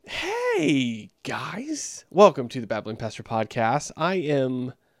Hey guys, welcome to the Babbling Pastor Podcast. I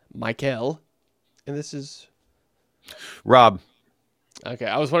am Michael, and this is Rob. okay.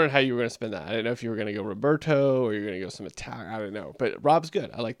 I was wondering how you were going to spend that. I didn't know if you were going to go Roberto or you're going to go some Italian. I don't know, but Rob's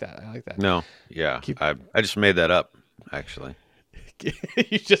good. I like that. I like that. No, yeah, Keep I just made that up, actually.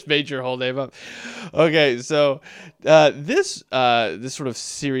 you just made your whole name up. Okay, so this sort of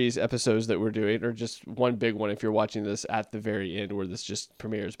series episodes that we're doing are just one big one. If you're watching this at the very end, where this just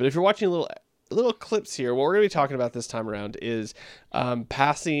premieres, but if you're watching little clips here, what we're going to be talking about this time around is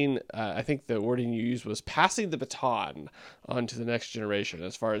passing. I think the wording you used was passing the baton on to the next generation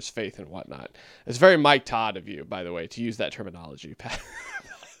as far as faith and whatnot. It's very Mike Todd of you, by the way, to use that terminology.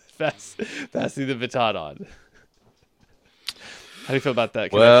 Passing the baton on. How do you feel about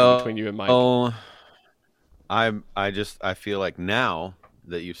that connection between you and Mike? Well, I feel like now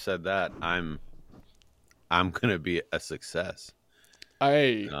that you've said that, I'm gonna be a success.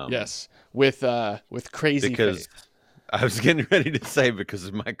 Yes, with crazy Because faith. I was getting ready to say because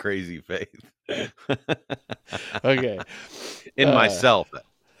of my crazy faith Okay, in myself,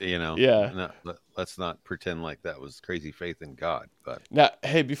 you know. yeah. No, let's not pretend like that was crazy faith in God, but Now,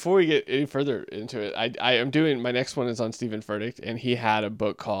 hey, before we get any further into it, I am doing my next one is on Stephen Furtick, and he had a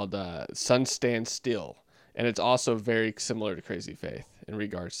book called "Sun Stand Still," and it's also very similar to Crazy Faith in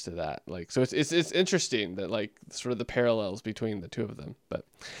regards to that. Like, so it's interesting that like sort of the parallels between the two of them. But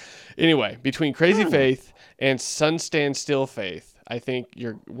anyway, between Crazy Faith and Sun Stand Still Faith, I think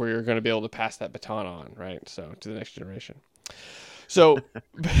you're going to be able to pass that baton on, right? So to the next generation. So,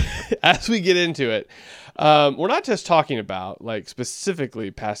 as we get into it, we're not just talking about like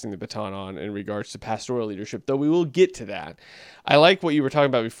specifically passing the baton on in regards to pastoral leadership, though we will get to that. I like what you were talking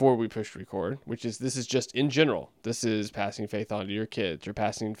about before we pushed record, which is this is just in general. This is passing faith on to your kids, or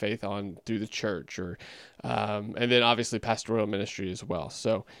passing faith on through the church, or and then obviously pastoral ministry as well.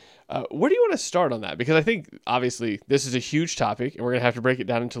 So, where do you want to start on that? Because I think obviously this is a huge topic, and we're going to have to break it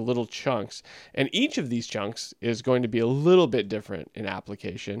down into little chunks. And each of these chunks is going to be a little bit different in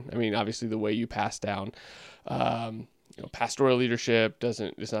application. I mean, obviously the way you pass down, pastoral leadership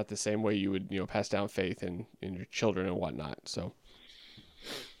it's not the same way you would, pass down faith in your children and whatnot. So,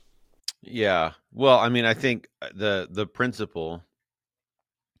 yeah. Well, I mean, I think the principle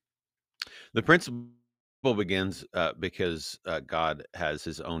begins because God has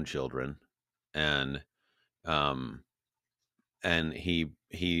His own children, and um,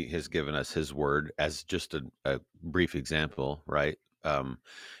 He has given us His word as just a brief example, right?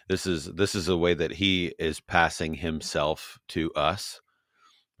 This is a way that He is passing Himself to us,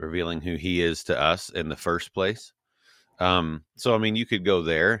 revealing who He is to us in the first place. So I mean, you could go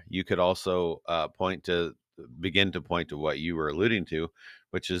there. You could also begin to point to what you were alluding to,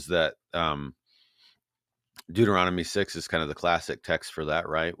 which is that Deuteronomy 6 is kind of the classic text for that,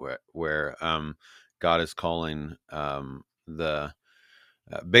 right? Where God is calling the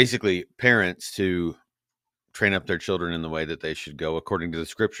basically parents to train up their children in the way that they should go according to the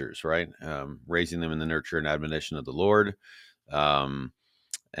scriptures, right? Raising them in the nurture and admonition of the Lord,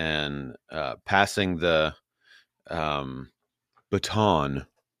 and passing the baton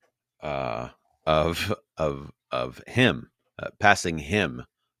of Him, passing Him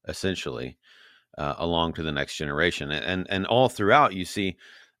essentially along to the next generation, and all throughout you see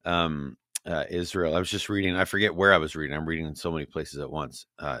Israel. I was just reading. I forget where I was reading. I'm reading in so many places at once.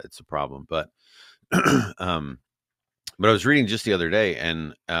 It's a problem, but but I was reading just the other day,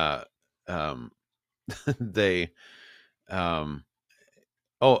 and they it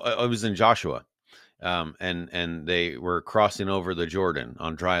was in Joshua, and they were crossing over the Jordan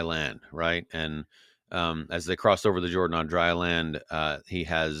on dry land, right? And as they crossed over the Jordan on dry land, he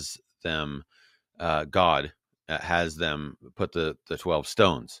has them, God has them put the 12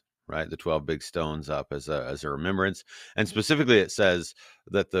 stones, right? The 12 big stones up as a remembrance. And specifically, it says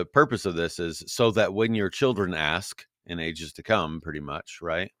that the purpose of this is so that when your children ask in ages to come, pretty much,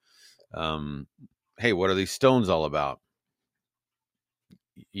 right? Hey, what are these stones all about?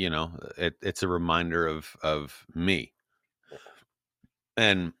 It's a reminder of me.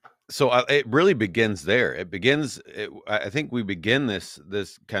 And so it really begins there. I think we begin this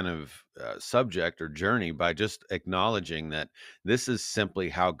kind of subject or journey by just acknowledging that this is simply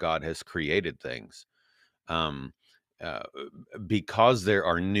how God has created things. Um, uh, because there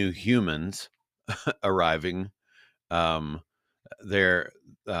are new humans arriving, um,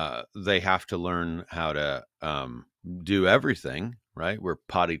 they have to learn how to do everything. Right? We're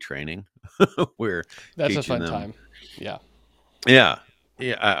potty training. We're that's a teaching fun them. time. Yeah. Yeah.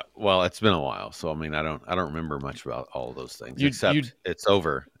 Yeah. Well, it's been a while, so I mean, I don't remember much about all of those things, You except it's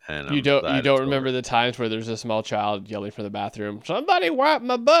over. and You I'm don't glad it's over. remember the times where there's a small child yelling from the bathroom, "Somebody wipe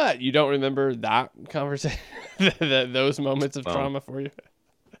my butt." You don't remember that conversation, those moments of Well, trauma for you.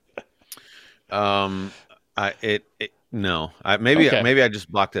 um, no, Okay, maybe I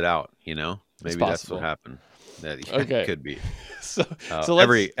just blocked it out. it's Maybe that's what possible. happened. That yeah, it Okay, could be. so Uh, so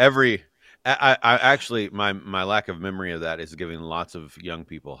let's every every I actually my lack of memory of that is giving lots of young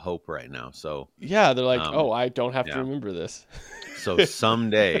people hope right now. So yeah, they're like, um "Oh, I don't have to yeah. remember this." So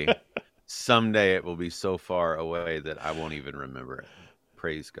someday it will be so far away that I won't even remember it.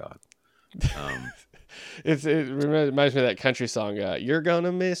 Praise God. Um It reminds me of that country song. You're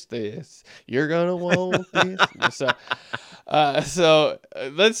gonna miss this. You're gonna want this.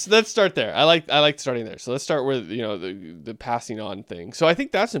 Let's start there. I like starting there. So let's start with the passing on thing. So I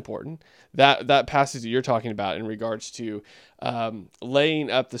think that's important. That passage that you're talking about in regards to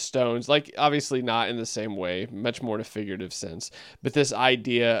laying up the stones, like obviously not in the same way, much more in a figurative sense, but this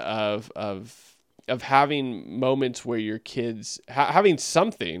idea of having moments where your kids having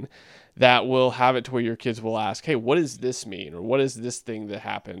something that will have it to where your kids will ask, "Hey, what does this mean?" or "What is this thing that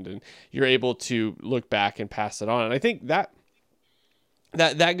happened?" And you're able to look back and pass it on. And I think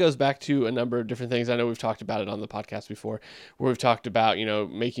that goes back to a number of different things. I know we've talked about it on the podcast before, where we've talked about,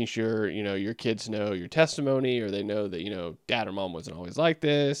 making sure, your kids know your testimony, or they know that, dad or mom wasn't always like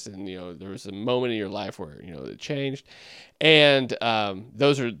this. And, there was a moment in your life where, it changed. And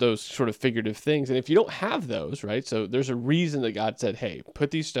those are those sort of figurative things. And if you don't have those, right? So there's a reason that God said, "Hey,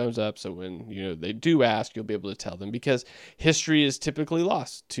 put these stones up." So when, they do ask, you'll be able to tell them, because history is typically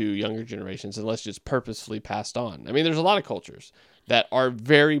lost to younger generations unless it's purposefully passed on. I mean, there's a lot of cultures that are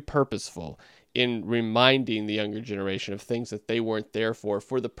very purposeful in reminding the younger generation of things that they weren't there for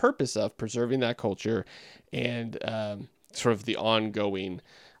the purpose of preserving that culture and sort of the ongoing,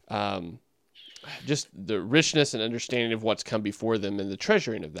 um, just the richness and understanding of what's come before them and the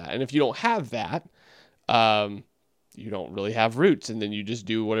treasuring of that. And if you don't have that, um, you don't really have roots, and then you just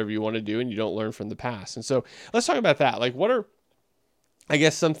do whatever you want to do and you don't learn from the past. And so let's talk about that. Like, what are, I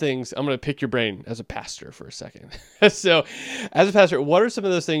guess, some things. I'm going to pick your brain as a pastor for a second. So, as a pastor, what are some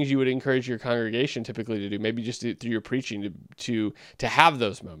of those things you would encourage your congregation typically to do? Maybe just through your preaching to have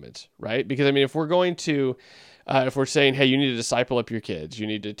those moments, right? Because I mean, if we're going to, if we're saying, "Hey, you need to disciple up your kids, you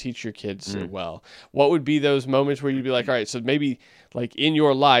need to teach your kids mm, well," what would be those moments where you'd be like, "All right, so maybe like in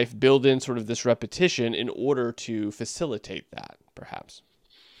your life, build in sort of this repetition in order to facilitate that, perhaps."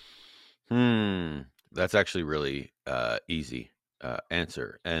 hmm. That's actually really easy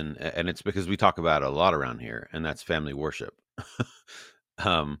answer, and it's because we talk about it a lot around here, and that's family worship.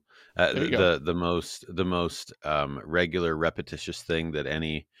 um, There you go. the most regular, repetitious thing that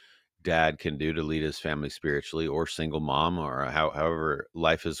any dad can do to lead his family spiritually, or single mom, or however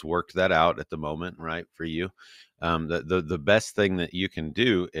life has worked that out at the moment, right, for you. The best thing that you can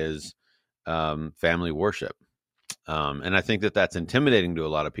do is family worship. And I think that that's intimidating to a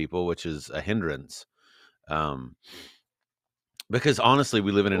lot of people, which is a hindrance. Um, because honestly,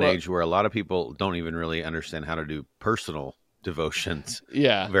 we live in an Well, age where a lot of people don't even really understand how to do personal devotions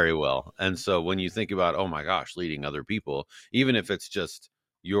yeah. very well. And so when you think about, oh my gosh, leading other people, even if it's just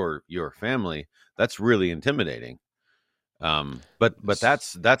your family, that's really intimidating. But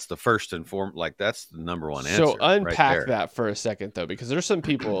that's the first and form, like that's the number one So answer right unpack there. that for a second, though, because there's some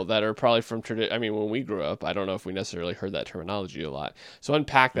people that are probably from tradition. I mean, when we grew up, I don't know if we necessarily heard that terminology a lot. So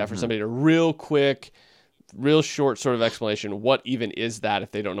unpack that for Hmm. somebody to real quick, real short sort of explanation. What even is that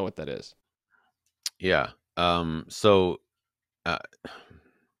if they don't know what that is? Yeah. So uh,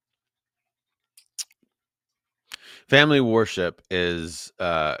 family worship is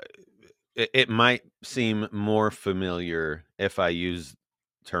it might seem more familiar if I use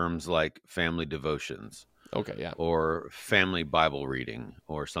terms like family devotions Okay, yeah. or family Bible reading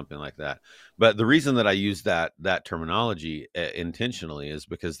or something like that. But the reason that I use that terminology intentionally is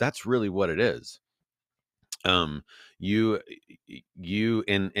because that's really what it is. Um, you you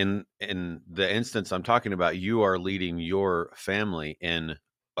in the instance I'm talking about, you are leading your family in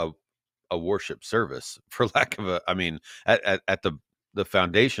a a worship service, for lack of a, I mean, at the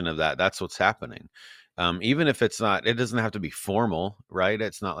foundation of that, that's what's happening. Even if it's not, it doesn't have to be formal, right?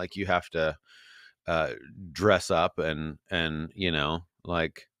 It's not like you have to uh, dress up and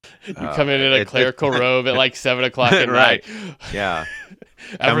like You come in a it's clerical robe at like 7 o'clock at right, night. yeah.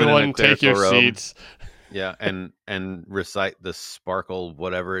 Coming in a Everyone, take clerical your robe, seats. yeah, and recite the sparkle,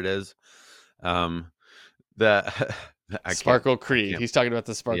 whatever it is. Um, the Sparkle I Creed. can't, He's talking about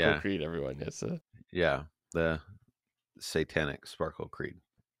the Sparkle yeah, Creed. Everyone, it's a yeah, the satanic sparkle creed.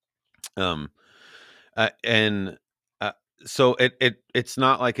 Um, and So it's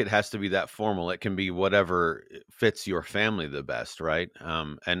not like it has to be that formal. It can be whatever fits your family the best, right?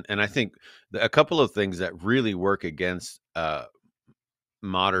 And I think a couple of things that really work against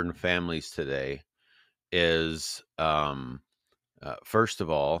modern families today is first of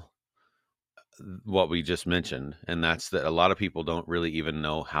all what we just mentioned, and that's that a lot of people don't really even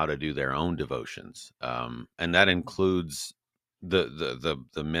know how to do their own devotions, and that includes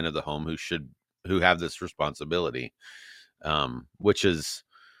the men of the home who have this responsibility, which is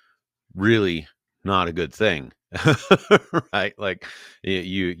really not a good thing. Right, like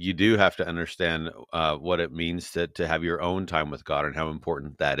you do have to understand what it means to have your own time with God and how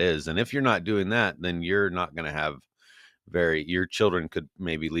important that is. And if you're not doing that, then you're not going to have your children could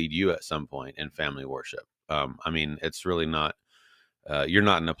maybe lead you at some point in family worship. I mean, it's really not, you're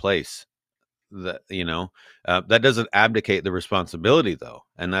not in a place that, that doesn't abdicate the responsibility though.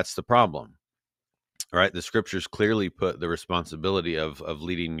 And that's the problem, right? The scriptures clearly put the responsibility of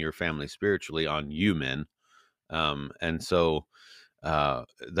leading your family spiritually on you men. And so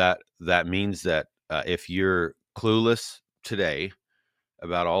that means that if you're clueless today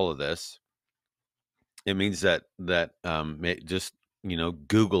about all of this, it means that just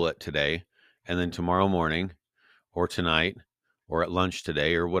Google it today, and then tomorrow morning or tonight or at lunch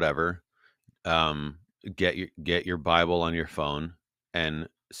today or whatever, um, get your Bible on your phone and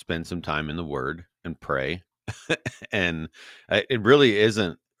spend some time in the Word and pray. And it really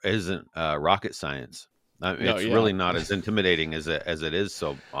isn't rocket science. No, It's yeah, really not as intimidating as it is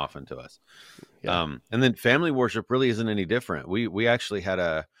so often to us. yeah. And then family worship really isn't any different. We actually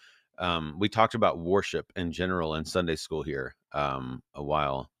had we talked about worship in general in Sunday school here a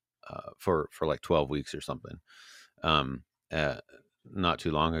while for like 12 weeks or something, um, uh, not too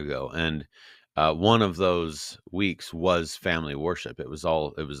long ago. And one of those weeks was family worship. It was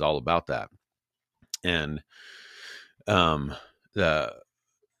all about that. And um, the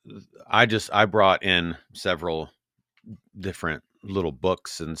I brought in several different little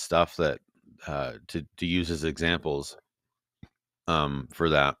books and stuff that to use as examples for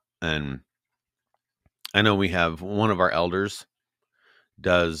that. And I know we have one of our elders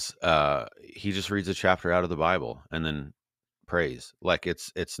does he just reads a chapter out of the Bible and then prays. Like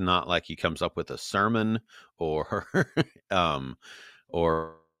it's not like he comes up with a sermon or um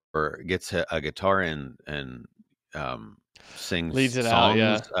or gets a guitar and um sings Leads it out,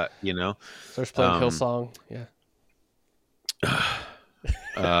 songs, yeah. you know. Starts playing Um Hillsong, yeah.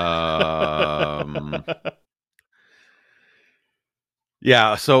 um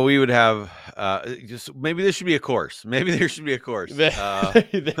yeah, so we would have just maybe there should be a course. Maybe there should be a course. There,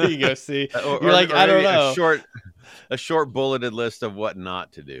 there you go. See, or, you're or like, or I don't maybe know. a short bulleted list of what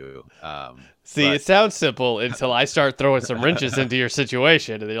not to do. See, But it sounds simple until I start throwing some wrenches into your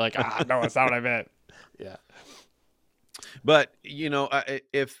situation, and you're like, no, that's not what I meant. Yeah, but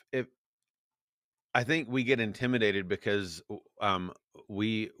if I think we get intimidated because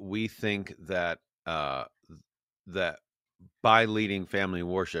we think that that by leading family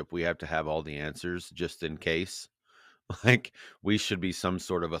worship we have to have all the answers just in case. Like we should be some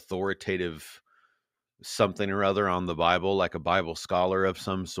sort of authoritative something or other on the Bible, like a Bible scholar of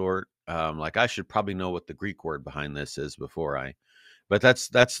some sort. Like I should probably know what the Greek word behind this is before but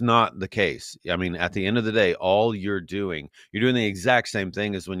that's not the case. I mean, at the end of the day, all you're doing the exact same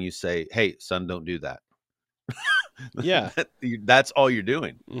thing as when you say, "Hey, son, don't do that." yeah. That's all you're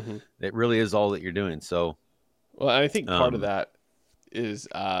doing. Hmm. It really is all that you're doing. So, Well, I think part of um, that is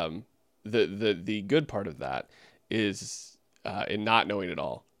the good part of that is in not knowing it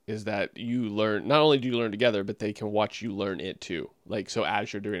all is that you learn. Not only do you learn together, but they can watch you learn it too. Like so,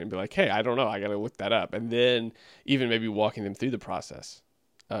 as you're doing it, and be like, "Hey, I don't know. I got to look that up," and then even maybe walking them through the process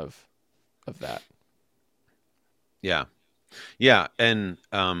of that. yeah, yeah, and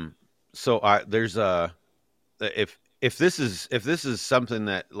so I there's a if this is something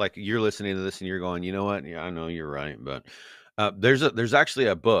that like you're listening to this and you're going, you know what? Yeah, I know you're right, but there's actually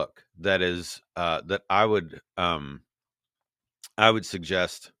a book that is that I would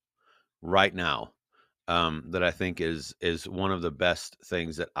suggest right now, that I think is one of the best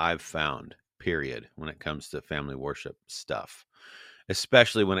things that I've found. Period. When it comes to family worship stuff,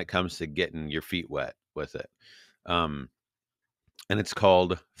 especially when it comes to getting your feet wet with it, um, and it's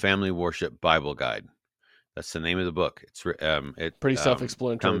called Family Worship Bible Guide. That's the name of the book. It Pretty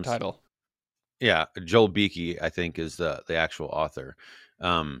self-explanatory comes title. Yeah, Joel Beakey, I think, is the actual author.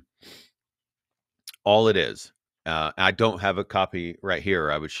 Um, all it is, I don't have a copy right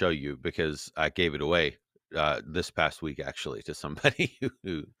here. I would show you because I gave it away this past week actually to somebody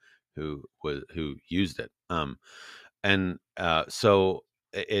who used it. And so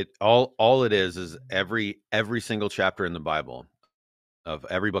all it is every single chapter in the Bible, of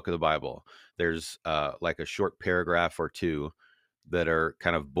every book of the Bible, there's like a short paragraph or two that are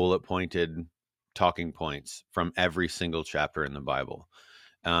kind of bullet pointed talking points from every single chapter in the Bible.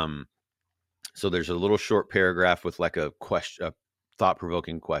 So there's a little short paragraph with like a question, a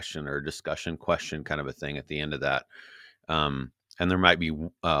thought-provoking question or discussion question kind of a thing at the end of that. And there might be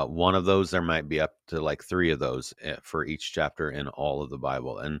one of those, there might be up to like three of those for each chapter in all of the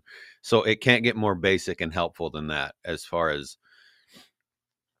Bible. And so it can't get more basic and helpful than that. As far as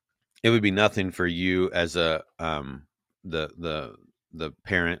it would be nothing for you as a the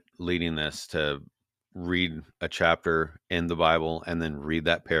parent leading this to read a chapter in the Bible and then read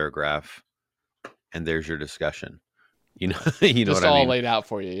that paragraph, and there's your discussion. You know, you know Just what I all mean? laid out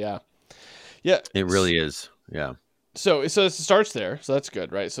for you. Yeah. Yeah. It really is. Yeah. So it starts there. So that's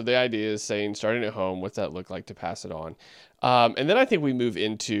good, right? So the idea is saying, starting at home, what's that look like to pass it on? And then I think we move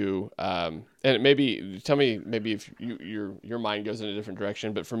into, and maybe tell me, maybe if your mind goes in a different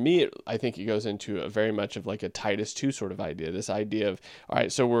direction, but for me, I think it goes into a very much of like a Titus 2 sort of idea. This idea of, all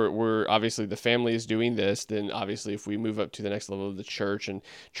right, so we're obviously the family is doing this. Then obviously if we move up to the next level of the church and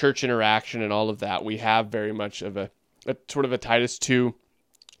church interaction and all of that, we have very much of a sort of a Titus 2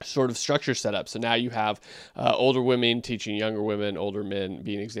 sort of structure set up. So now you have older women teaching younger women, older men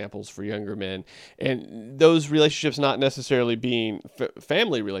being examples for younger men, and those relationships not necessarily being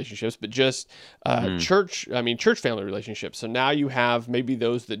family relationships, but just church family relationships. So now you have maybe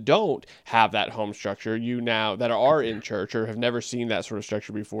those that don't have that home structure, you now that are in church or have never seen that sort of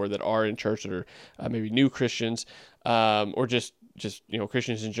structure before, that are in church, that are maybe new Christians, or just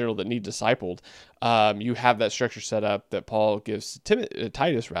Christians in general that need discipled. You have that structure set up that Paul gives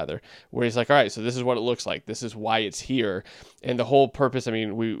Titus rather, where he's like, all right, so this is what it looks like. This is why it's here. And the whole purpose, I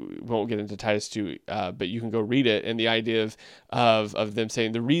mean, we won't get into Titus 2, but you can go read it. And the idea of them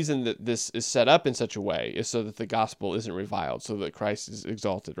saying the reason that this is set up in such a way is so that the gospel isn't reviled, so that Christ is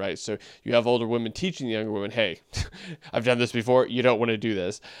exalted, right? So you have older women teaching the younger women, hey, I've done this before. You don't want to do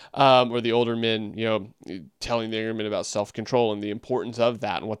this. Or the older men, telling the younger men about self-control and the importance of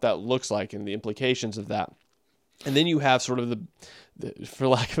that and what that looks like and the implications of that. And then you have sort of the for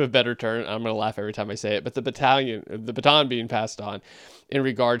lack of a better term, I'm going to laugh every time I say it, but the baton being passed on in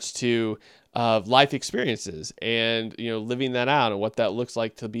regards to life experiences and, living that out and what that looks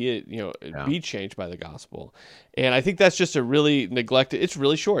like to be, be changed by the gospel. And I think that's just a really neglected, it's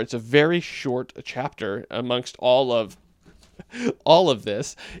really short. It's a very short chapter amongst all of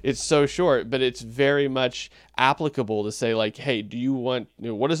this. It's so short, but it's very much applicable to say like, hey, do you want,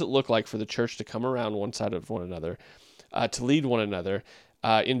 what does it look like for the church to come around one side of one another, to lead one another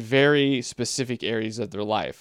in very specific areas of their life?